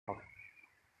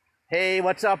Hey,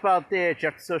 what's up out there?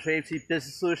 Jeff DeSocio, AIMC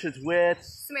Business Solutions with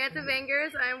Samantha Vingers.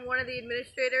 I'm one of the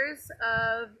administrators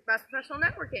of Mass Professional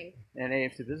Networking. and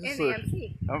AIMC Business And Solutions.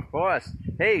 AIMC. Of course.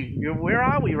 Hey, where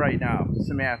are we right now,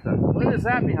 Samantha? What is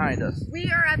that behind us?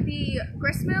 We are at the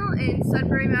gristmill in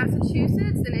Sudbury,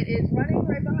 Massachusetts, and it is running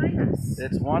right behind us.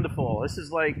 It's wonderful. This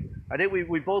is like, I think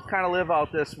we both kind of live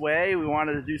out this way. We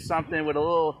wanted to do something with a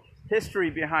little history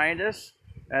behind us,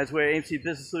 as where AIMC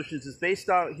Business Solutions is based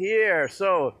out here.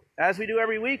 So, as we do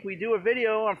every week, we do a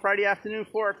video on Friday afternoon,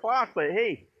 4 o'clock. But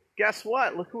hey, guess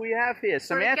what? Look who we have here.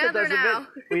 Samantha does a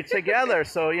bit. We're together.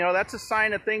 So, you know, that's a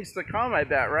sign of things to come, I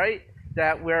bet, right?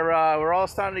 That we're all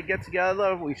starting to get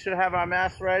together. We should have our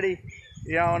masks ready,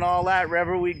 you know, and all that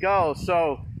wherever we go.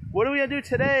 So, what are we going to do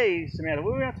today, Samantha?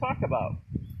 What are we going to talk about?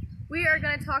 We are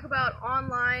going to talk about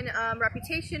online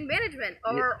reputation management,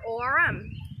 or ORM.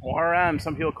 ORM,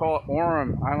 some people call it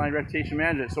ORM, online reputation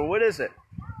management. So what is it?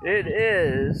 It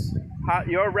is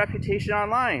your reputation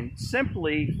online.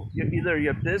 Simply, either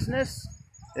your business,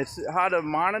 it's how to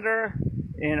monitor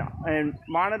and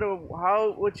monitor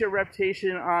what's your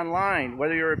reputation online,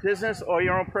 whether you're a business or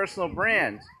your own personal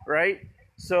brand, right?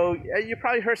 So you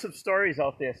probably heard some stories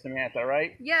out there, Samantha,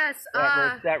 right? Yes.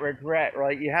 That regret,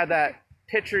 right? You had that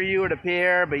picture of you at a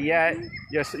beer, but yet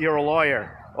you're a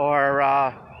lawyer, or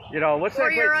you know, what's that?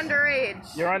 Or you're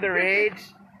underage. You're underage,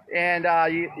 and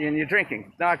you're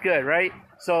drinking. Not good, right?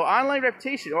 So online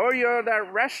reputation, or you're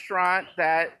that restaurant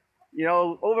that, you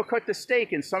know, overcooked the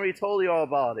steak and somebody told you all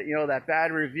about it. You know, that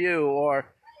bad review,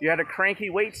 or you had a cranky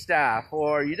wait staff,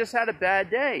 or you just had a bad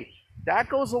day. That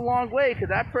goes a long way, because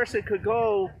that person could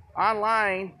go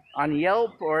online on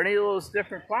Yelp or any of those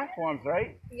different platforms,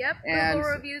 right? Yep, and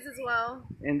Google reviews as well.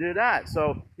 And do that.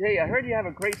 So, hey, I heard you have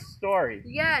a great story.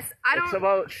 Yes, It's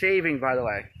about shaving, by the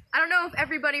way. I don't know if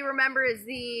everybody remembers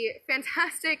the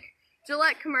fantastic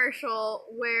Gillette commercial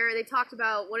where they talked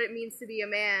about what it means to be a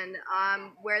man,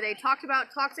 where they talked about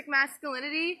toxic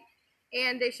masculinity,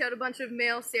 and they showed a bunch of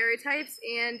male stereotypes,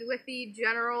 and with the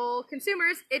general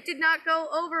consumers, it did not go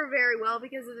over very well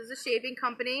because it is a shaving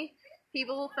company.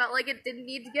 People felt like it didn't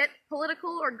need to get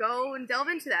political or go and delve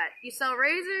into that. You sell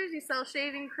razors, you sell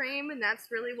shaving cream, and that's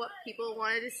really what people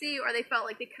wanted to see, or they felt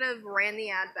like they could have ran the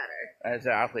ad better.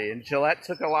 Exactly, and Gillette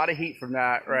took a lot of heat from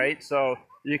that, right? So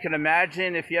you can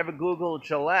imagine if you ever Google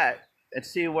Gillette and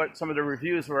see what some of the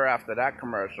reviews were after that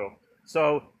commercial.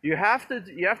 So you have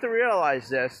to realize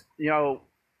this, you know,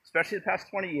 especially the past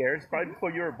 20 years, probably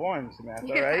before you were born,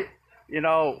 Samantha, right? You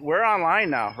know, we're online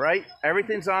now, right?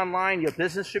 Everything's online. Your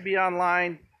business should be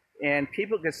online, and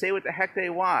people can say what the heck they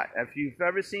want. If you've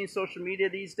ever seen social media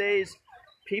these days,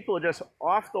 people are just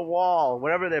off the wall.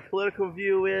 Whatever their political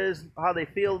view is, how they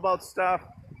feel about stuff,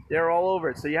 they're all over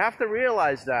it. So you have to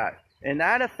realize that, and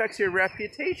that affects your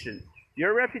reputation.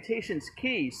 Your reputation's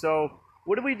key. So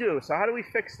what do we do? So how do we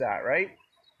fix that, right?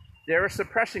 There are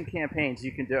suppression campaigns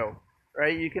you can do,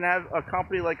 right? You can have a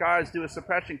company like ours do a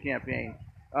suppression campaign.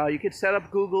 You could set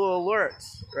up Google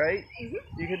alerts, right?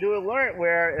 Mm-hmm. You could do an alert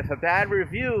where if a bad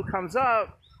review comes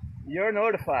up, you're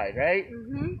notified, right?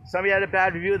 Mm-hmm. Somebody had a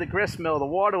bad review of the gristmill, the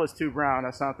water was too brown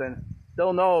or something.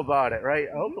 They'll know about it, right?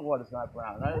 I hope the water's not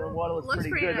brown. Right? The water looks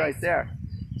pretty good nice. Right there.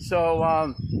 So,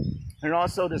 and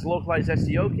also there's localized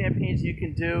SEO campaigns you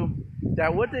can do.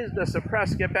 That what does the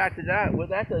suppress, get back to that, what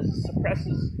that does is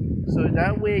suppresses, so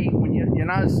that way when you're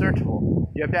not as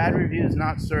searchable, your bad review is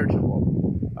not searchable.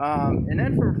 And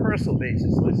then for a personal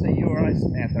basis, let's say you or I,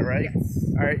 Samantha, right? Yes.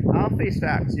 All right, I'll face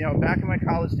facts. You know, back in my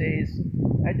college days,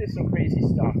 I did some crazy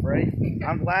stuff, right?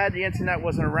 I'm glad the internet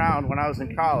wasn't around when I was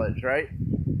in college, right?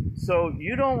 So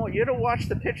you don't watch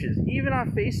the pictures. Even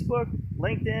on Facebook,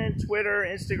 LinkedIn, Twitter,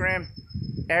 Instagram,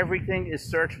 everything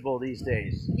is searchable these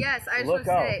days. Yes, I just want to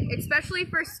say, especially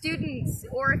for students,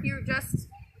 or if you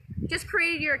just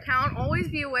created your account, always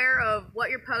be aware of what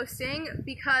you're posting,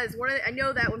 because I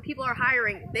know that when people are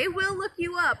hiring, they will look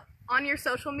you up on your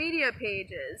social media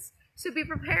pages. So be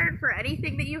prepared for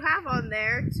anything that you have on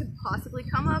there to possibly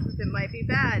come up if it might be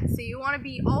bad. So you want to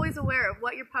be always aware of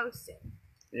what you're posting.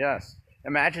 Yes.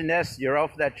 Imagine this, you're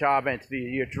out for that job and it's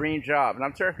your dream job. And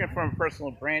I'm talking from a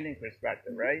personal branding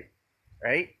perspective, right?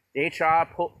 Right? The HR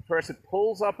person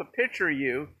pulls up a picture of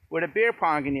you with a beer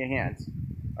pong in your hands.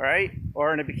 All right,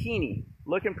 or in a bikini,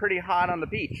 looking pretty hot on the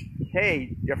beach.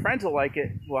 Hey, your friends will like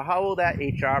it. Well, how will that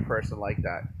HR person like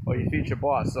that, or your future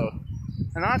boss? So,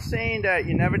 I'm not saying that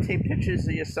you never take pictures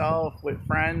of yourself with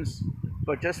friends,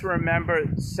 but just remember,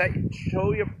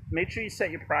 make sure you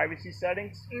set your privacy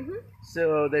settings,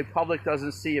 so the public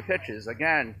doesn't see your pictures.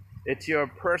 Again, it's your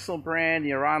personal brand,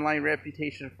 your online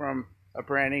reputation from a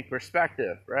branding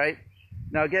perspective, right?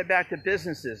 Now get back to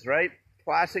businesses, right?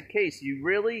 Classic case. You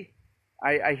really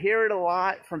I hear it a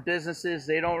lot from businesses.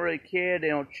 They don't really care. They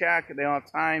don't check. They don't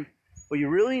have time. But you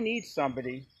really need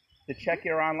somebody to check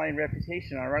your online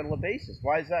reputation on a regular basis.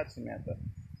 Why is that, Samantha?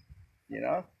 You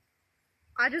know?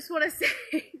 I just want to say,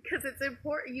 because it's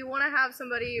important, you want to have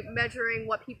somebody measuring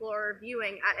what people are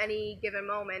viewing at any given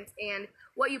moment, and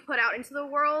what you put out into the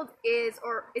world is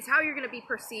how you're going to be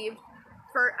perceived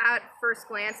at first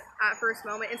glance, at first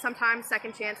moment, and sometimes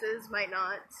second chances might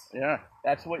not. Yeah,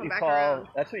 that's what you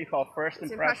call first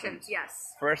impressions.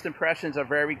 Yes. First impressions are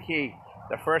very key.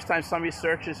 The first time somebody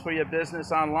searches for your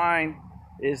business online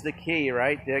is the key,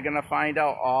 right? They're going to find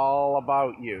out all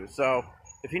about you. So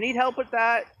if you need help with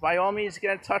that, by all means,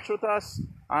 get in touch with us,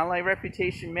 Online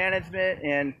Reputation Management.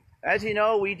 And as you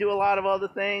know, we do a lot of other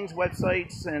things,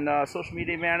 websites and social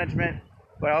media management.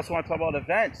 But I also want to talk about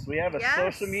events. We have a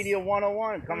Social Media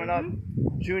 101 coming up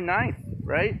June 9th,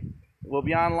 right? We'll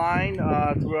be online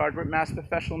through our group Mass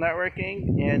Professional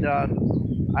Networking. And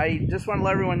I just want to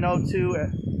let everyone know, too,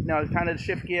 kind of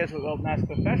shift gears with Mass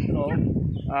Professional.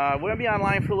 We're going to be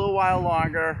online for a little while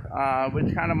longer.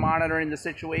 We're kind of monitoring the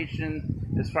situation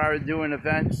as far as doing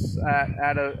events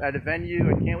at a venue.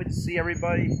 I can't wait to see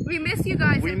everybody. We miss you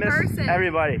guys in person. We miss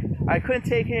everybody. I couldn't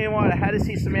take it anymore. I had to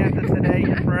see Samantha today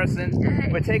in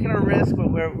person. We're taking a risk,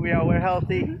 but we're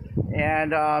healthy.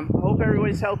 And I hope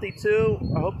everybody's healthy too.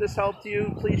 I hope this helped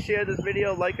you. Please share this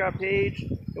video, like our page.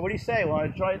 What do you say? Want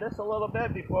to enjoy this a little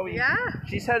bit before we... Yeah.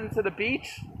 She's heading to the beach.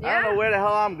 Yeah. I don't know where the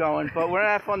hell I'm going, but we're going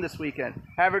to have fun this weekend.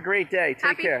 Have a great day.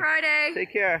 Take care. Happy Friday.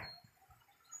 Take care.